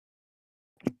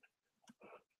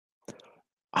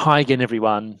Hi again,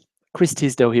 everyone. Chris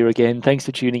Tisdell here again. Thanks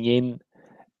for tuning in.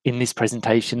 In this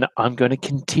presentation, I'm going to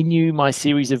continue my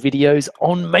series of videos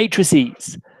on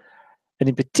matrices. And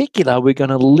in particular, we're going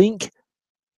to link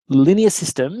linear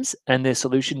systems and their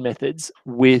solution methods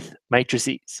with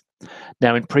matrices.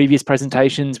 Now, in previous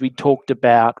presentations, we talked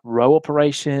about row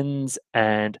operations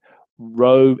and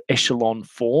row echelon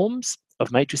forms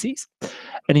of matrices.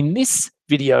 And in this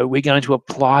video, we're going to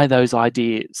apply those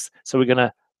ideas. So we're going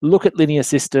to look at linear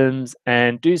systems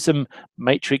and do some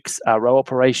matrix row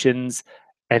operations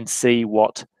and see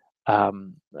what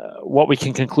we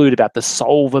can conclude about the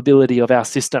solvability of our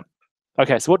system.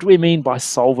 Okay, so what do we mean by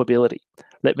solvability?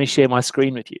 Let me share my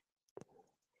screen with you.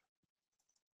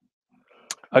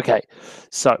 Okay,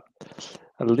 so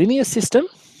a linear system,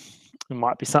 it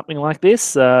might be something like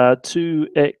this,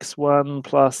 2x1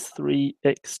 plus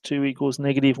 3x2 equals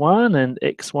 -1, and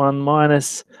x1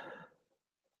 minus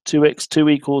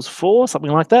 2x2 equals 4, something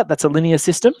like that. That's a linear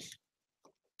system.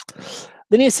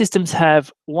 Linear systems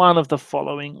have one of the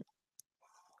following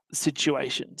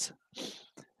situations.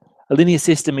 A linear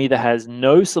system either has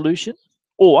no solution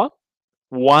or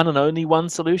one and only one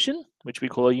solution, which we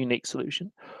call a unique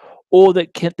solution, or there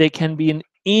can be an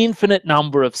infinite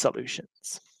number of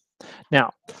solutions.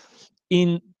 Now,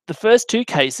 in the first two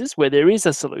cases where there is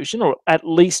a solution, or at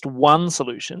least one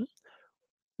solution,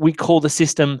 we call the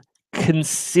system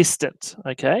consistent,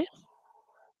 okay?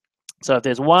 So if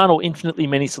there's one or infinitely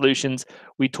many solutions,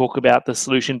 we talk about the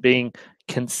solution being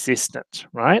consistent,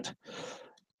 right?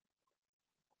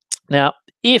 Now,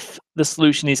 if the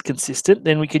solution is consistent,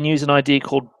 then we can use an idea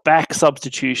called back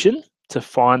substitution to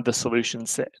find the solution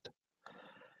set.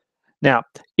 Now,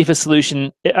 if a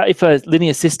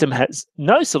linear system has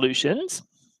no solutions,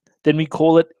 then we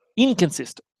call it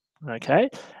inconsistent, okay?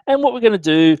 And what we're going to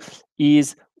do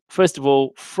is, first of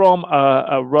all, from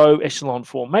a row echelon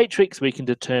form matrix, we can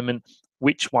determine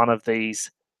which one of these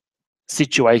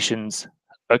situations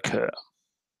occur.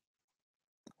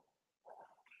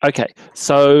 Okay,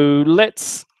 so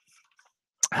let's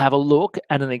have a look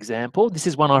at an example. This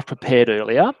is one I've prepared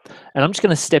earlier, and I'm just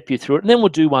going to step you through it, and then we'll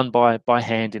do one by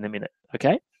hand in a minute,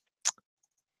 okay?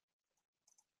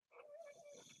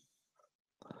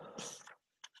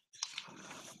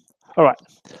 All right,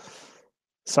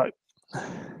 so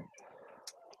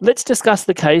let's discuss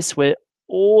the case where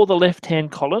all the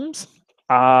left-hand columns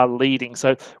are leading.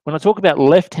 So when I talk about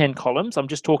left-hand columns, I'm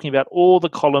just talking about all the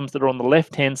columns that are on the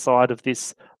left-hand side of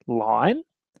this line,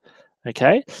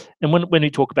 okay? And when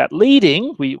we talk about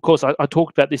leading, of course, I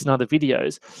talked about this in other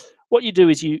videos. What you do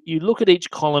is you look at each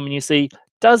column and you see,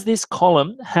 does this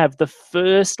column have the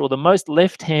first or the most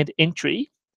left-hand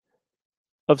entry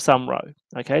of some row?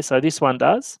 Okay, so this one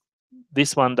does,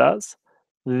 this one does,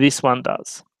 this one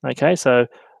does. Okay, so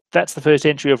that's the first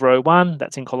entry of row 1,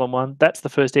 that's in column 1. That's the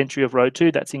first entry of row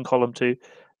 2, that's in column 2.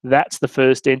 That's the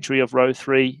first entry of row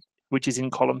 3, which is in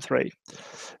column 3.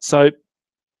 So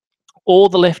all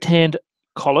the left-hand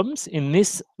columns in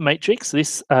this matrix,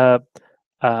 this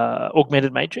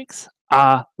augmented matrix,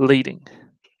 are leading.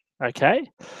 Okay,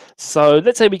 so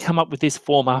let's say we come up with this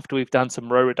form after we've done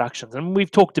some row reductions, and we've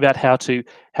talked about how to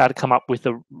come up with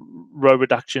a row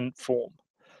reduction form.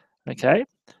 Okay,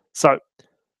 so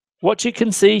what you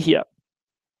can see here,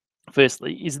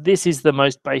 firstly, is this is the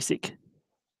most basic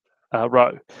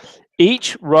row.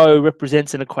 Each row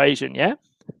represents an equation, yeah?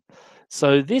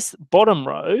 So this bottom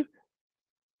row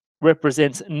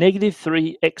represents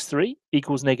 -3x3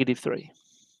 equals -3.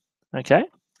 Okay,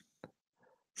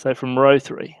 so from row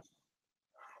 3.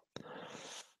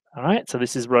 All right, so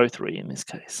this is row 3 in this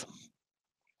case.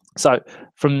 So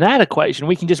from that equation,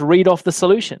 we can just read off the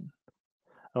solution.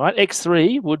 All right,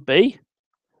 x3 would be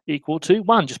equal to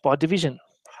 1 just by division.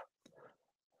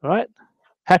 All right,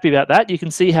 happy about that. You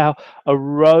can see how a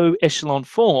row echelon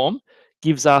form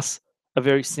gives us a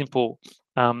very simple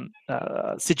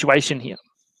situation here.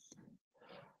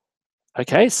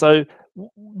 Okay, so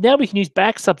now we can use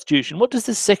back substitution. What does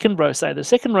the second row say? The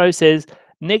second row says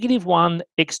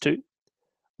 -1x2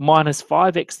 minus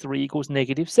 5x3 equals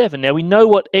 -7. Now we know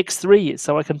what x3 is,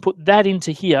 so I can put that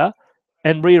into here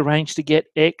and rearrange to get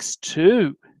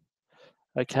x2.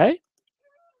 Okay,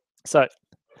 so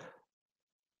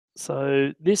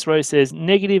this row says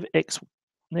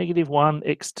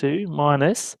 -1x2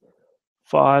 minus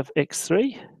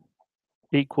 5x3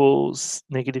 equals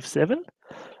 -7,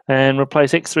 and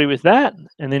replace x3 with that,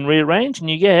 and then rearrange, and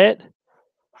you get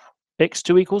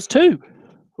x2 equals 2.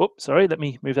 Oops, sorry, let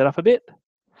me move that up a bit.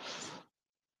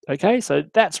 Okay, so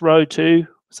that's row 2.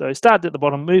 So start at the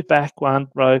bottom, move back 1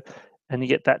 row, and you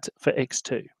get that for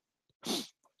x2.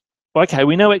 Okay,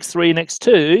 we know x3 and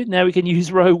x2. Now we can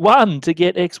use row 1 to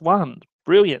get x1.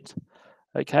 Brilliant.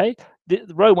 Okay, the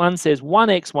row 1 says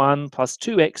 1x1 plus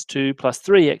 2x2 plus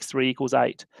 3x3 equals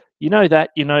 8. You know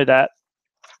that, you know that.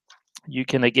 You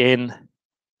can again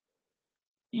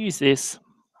use this,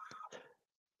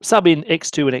 sub in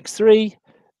x2 and x3,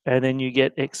 and then you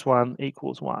get x1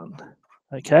 equals 1.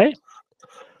 Okay,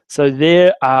 so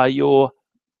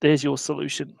there's your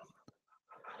solution.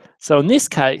 So in this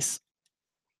case,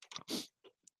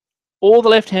 all the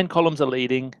left-hand columns are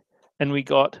leading, and we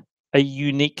got a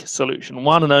unique solution,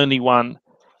 one and only one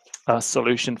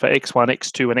solution for x1,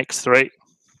 x2, and x3.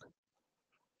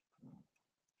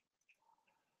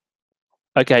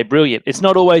 Okay, brilliant. It's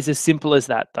not always as simple as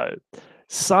that, though.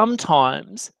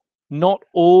 Sometimes not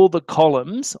all the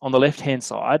columns on the left-hand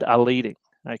side are leading,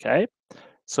 okay?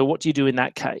 So what do you do in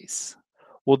that case?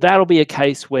 Well, that'll be a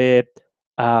case where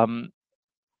you'll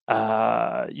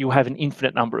have an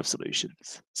infinite number of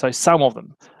solutions. So some of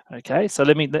them, okay? So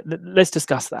let's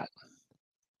discuss that.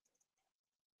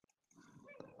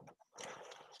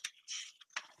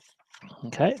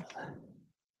 Okay.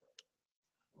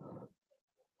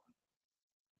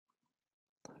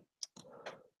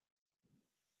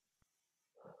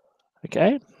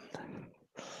 Okay.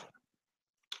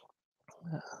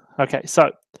 Okay,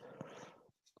 so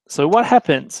what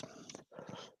happens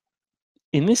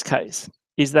in this case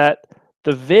is that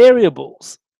the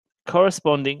variables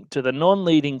corresponding to the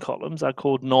non-leading columns are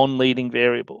called non-leading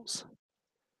variables.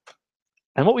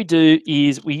 And what we do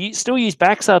is we still use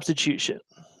back substitution,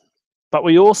 but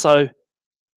we also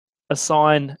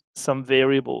assign some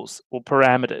variables or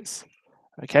parameters.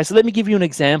 Okay, so let me give you an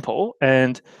example,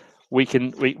 and we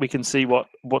can see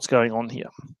what's going on here.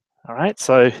 All right,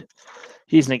 so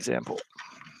here's an example.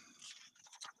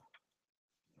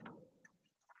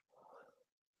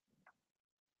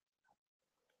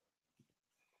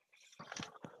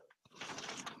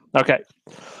 Okay,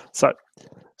 so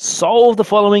solve the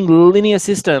following linear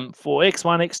system for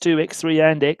x1, x2,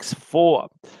 x3, and x4.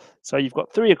 So you've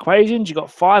got 3 equations, you've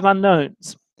got 5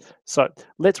 unknowns. So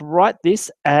let's write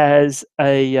this as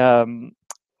a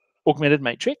augmented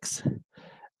matrix,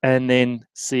 and then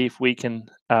see if we can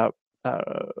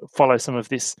follow some of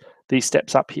these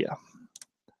steps up here.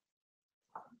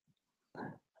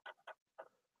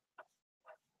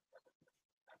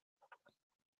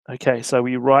 Okay, so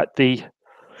we write the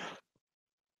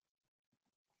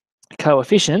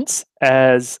coefficients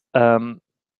as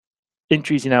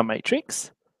entries in our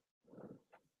matrix.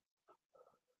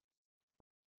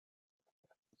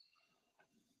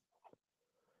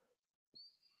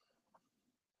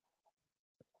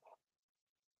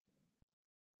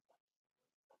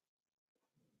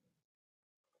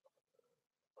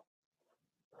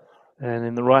 And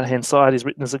then the right-hand side is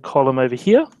written as a column over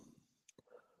here.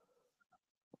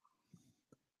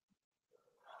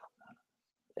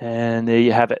 And there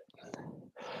you have it.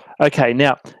 Okay,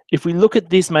 now, if we look at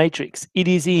this matrix, it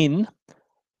is in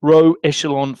row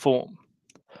echelon form.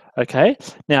 Okay,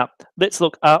 now let's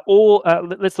look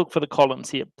let's look for the columns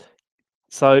here.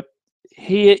 So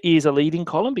here is a leading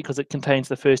column because it contains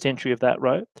the first entry of that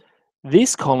row.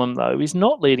 This column, though, is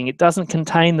not leading. It doesn't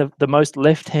contain the most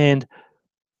left-hand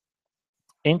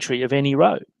entry of any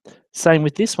row. Same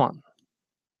with this one.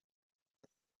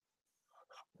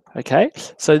 Okay,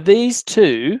 so these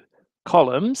two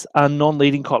columns are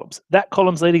non-leading columns. That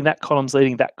column's leading, that column's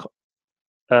leading,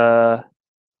 oh,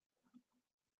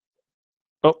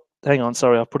 hang on,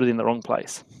 sorry, I put it in the wrong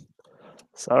place.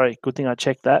 Sorry, good thing I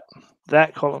checked that.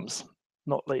 That column's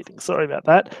not leading. Sorry about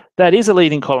that. That is a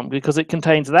leading column because it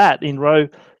contains that in row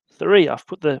 3. I've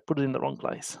put it in the wrong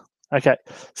place. Okay,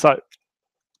 so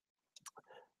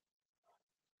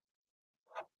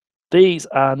these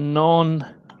are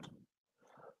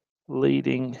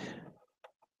non-leading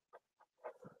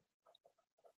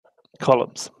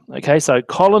columns. Okay, so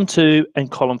column 2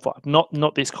 and column 5,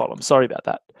 not this column. Sorry about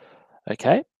that.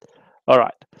 Okay, all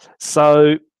right.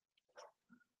 So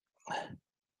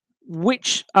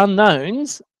which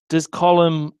unknowns does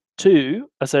column 2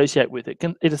 associate with?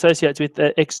 It associates with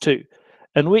x2.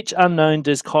 And which unknown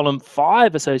does column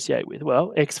 5 associate with?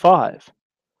 Well, x5.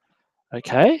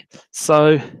 Okay,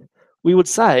 so we would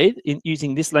say,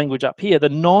 using this language up here, the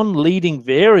non-leading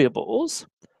variables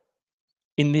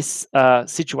in this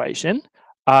situation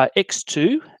are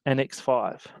x2 and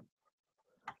x5.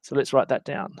 So let's write that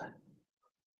down.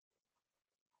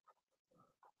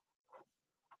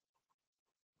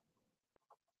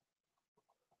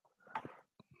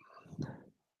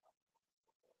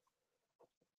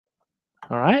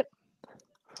 All right.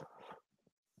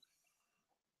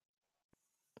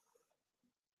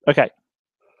 Okay,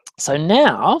 so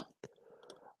now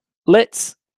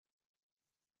let's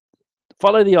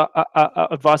follow the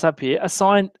advice up here.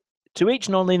 Assign to each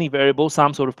non-leading variable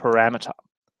some sort of parameter.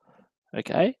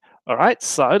 Okay. All right.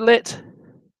 So let's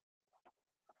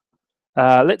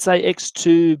say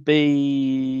x2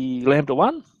 be lambda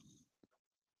 1,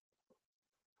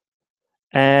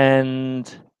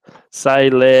 and say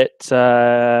let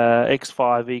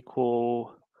x5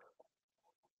 equal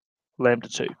lambda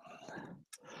 2.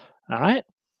 All right.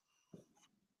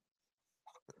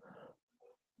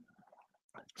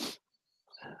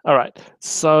 All right.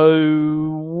 So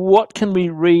what can we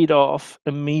read off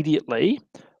immediately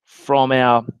from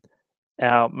our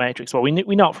matrix? Well, we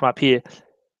know it from up here.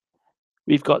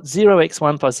 We've got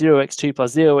 0x1 plus 0x2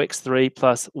 plus 0x3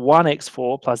 plus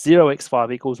 1x4 plus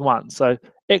 0x5 equals 1. So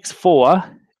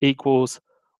x4 equals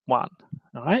 1.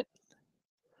 All right.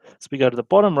 So we go to the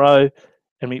bottom row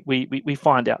and we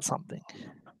find out something.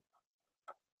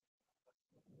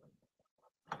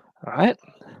 All right.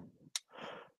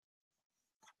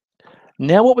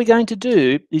 Now what we're going to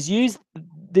do is use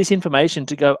this information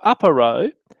to go up a row,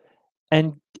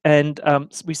 and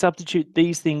we substitute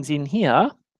these things in here,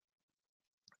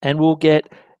 and we'll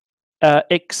get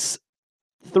x3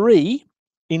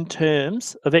 in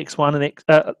terms of x1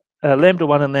 and lambda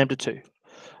 1 and lambda 2.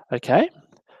 Okay.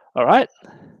 All right.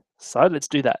 So let's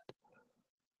do that.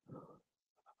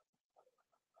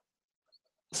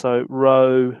 So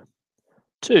row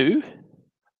 2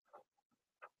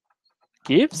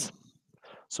 gives.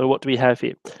 So what do we have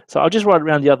here? So I'll just write it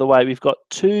around the other way. We've got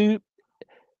 2x3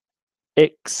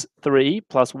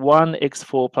 plus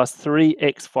 1x4 plus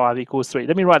 3x5 equals 3.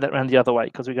 Let me write that around the other way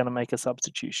because we're going to make a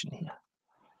substitution here.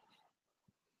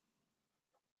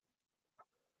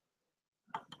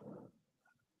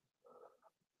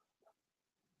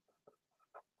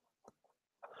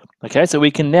 Okay, so we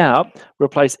can now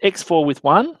replace x4 with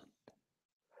 1,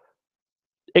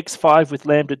 x5 with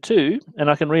lambda 2, and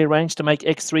I can rearrange to make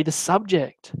x3 the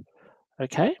subject.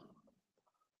 Okay.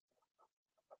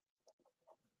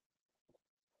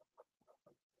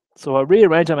 So I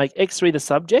rearrange, I make x3 the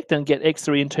subject and get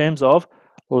x3 in terms of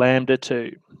lambda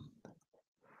 2.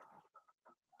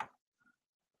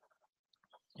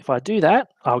 If I do that,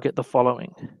 I'll get the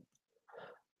following.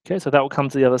 Okay, so that will come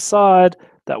to the other side,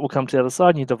 that will come to the other side,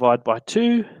 and you divide by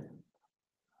 2.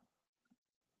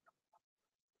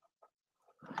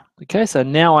 Okay, so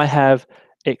now I have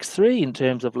x3 in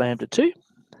terms of lambda 2.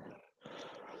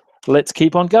 Let's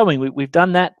keep on going. We've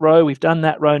done that row,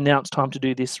 now it's time to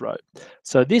do this row.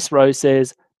 So this row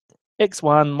says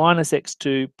x1 minus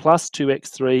x2 plus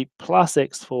 2x3 plus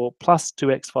x4 plus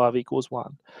 2x5 equals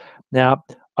 1. Now,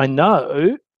 I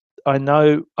know I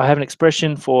have an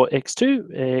expression for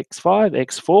x2, x5,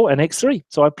 x4, and x3.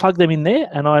 So I plug them in there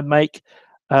and I make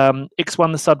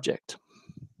x1 the subject.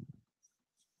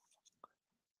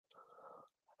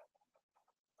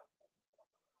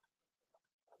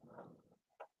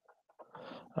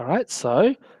 All right,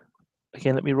 so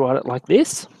again, let me write it like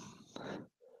this.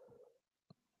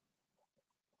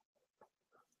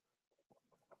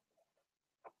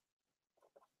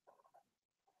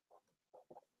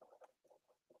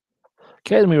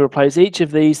 Okay, then we replace each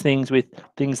of these things with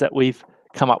things that we've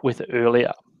come up with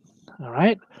earlier. All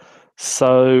right,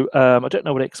 so I don't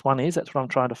know what x1 is. That's what I'm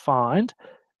trying to find.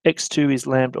 x2 is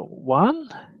lambda 1.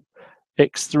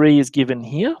 x3 is given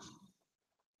here.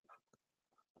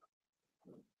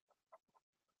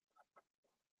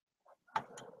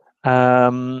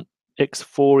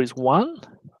 X4 is 1,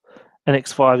 and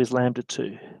x5 is lambda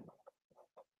 2.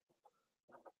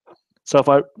 So if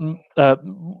I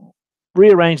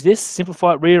rearrange this,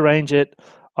 simplify it, rearrange it,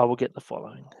 I will get the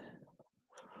following.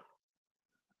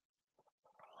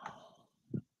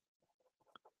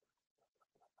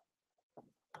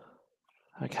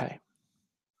 Okay.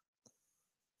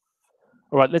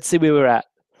 All right, let's see where we're at.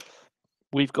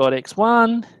 We've got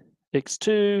x1,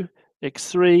 x2,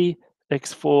 x3,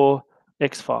 x4,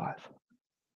 x5.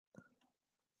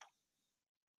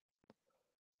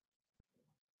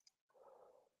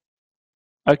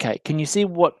 Okay, can you see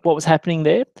what was happening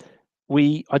there?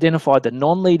 We identified the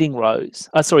non-leading rows,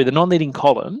 the non-leading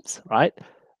columns, right?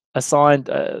 Assigned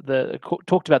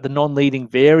talked about the non-leading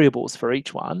variables for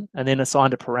each one, and then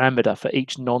assigned a parameter for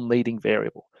each non-leading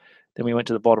variable. Then we went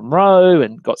to the bottom row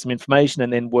and got some information,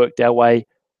 and then worked our way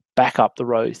back up the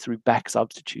rows through back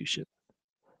substitution.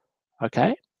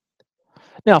 Okay.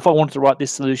 Now, if I wanted to write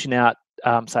this solution out,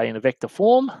 say in a vector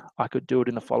form, I could do it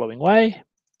in the following way.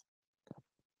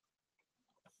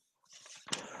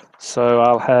 So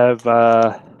I'll have,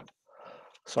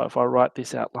 so if I write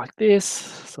this out like this,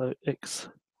 so x1,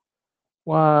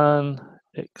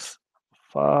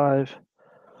 x5,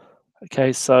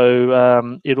 okay,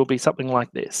 so it'll be something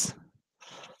like this.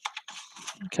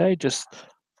 Okay, just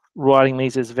writing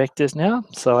these as vectors now.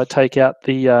 So I take out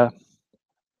the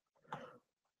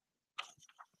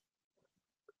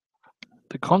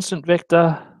constant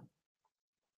vector,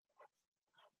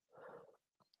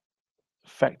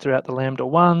 factor out the lambda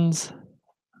 1s,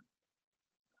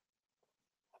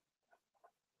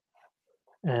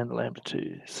 and lambda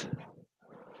 2s.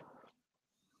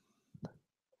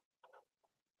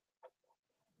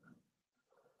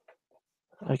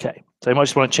 Okay, so you might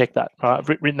just want to check that. Right, I've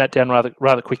written that down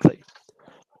rather quickly.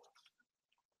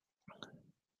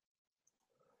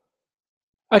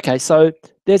 Okay, so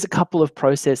there's a couple of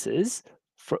processes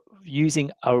for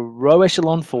using a row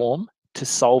echelon form to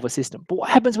solve a system. But what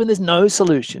happens when there's no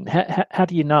solution? How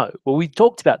do you know? Well, we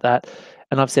talked about that,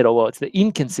 and I've said, oh, well, it's the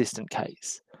inconsistent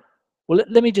case. Well,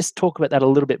 let me just talk about that a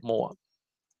little bit more.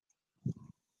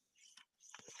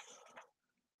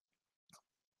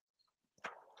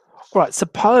 All right,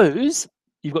 suppose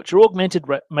you've got your augmented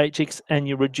matrix and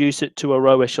you reduce it to a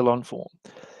row echelon form.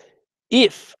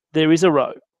 If there is a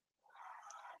row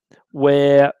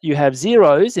where you have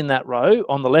zeros in that row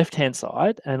on the left-hand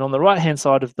side, and on the right-hand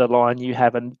side of the line, you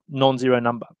have a non-zero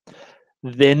number,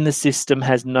 then the system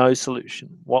has no solution.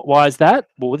 Why is that?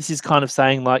 Well, this is kind of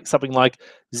saying like something like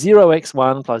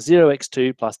 0x1 plus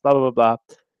 0x2 plus blah, blah, blah, blah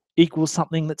equals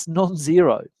something that's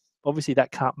non-zero. Obviously,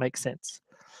 that can't make sense.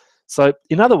 So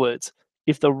in other words,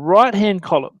 if the right-hand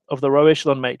column of the row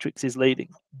echelon matrix is leading,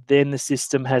 then the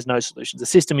system has no solutions. The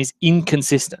system is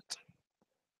inconsistent.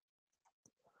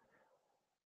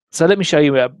 So let me show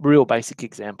you a real basic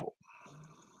example.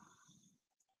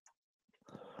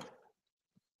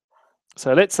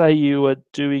 So let's say you were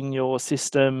doing your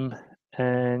system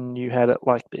and you had it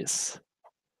like this.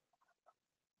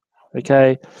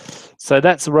 Okay, so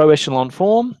that's a row echelon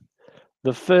form.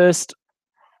 The first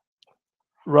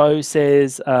row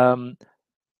says 1x1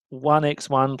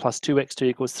 plus 2x2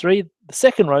 equals 3. The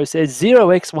second row says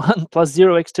 0x1 plus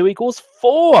 0x2 equals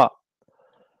 4.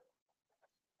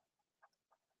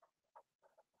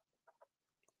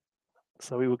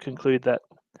 So we will conclude that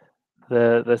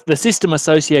the system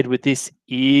associated with this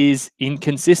is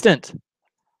inconsistent.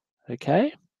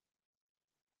 Okay.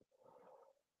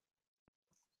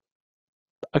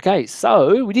 Okay,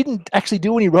 so we didn't actually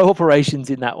do any row operations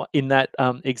in that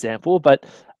example, but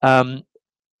the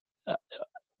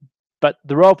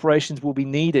row operations will be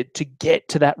needed to get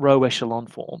to that row echelon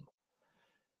form.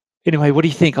 Anyway, what do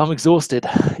you think? I'm exhausted.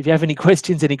 If you have any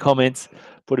questions, any comments,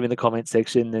 put them in the comment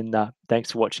section, and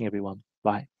thanks for watching, everyone.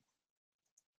 Bye.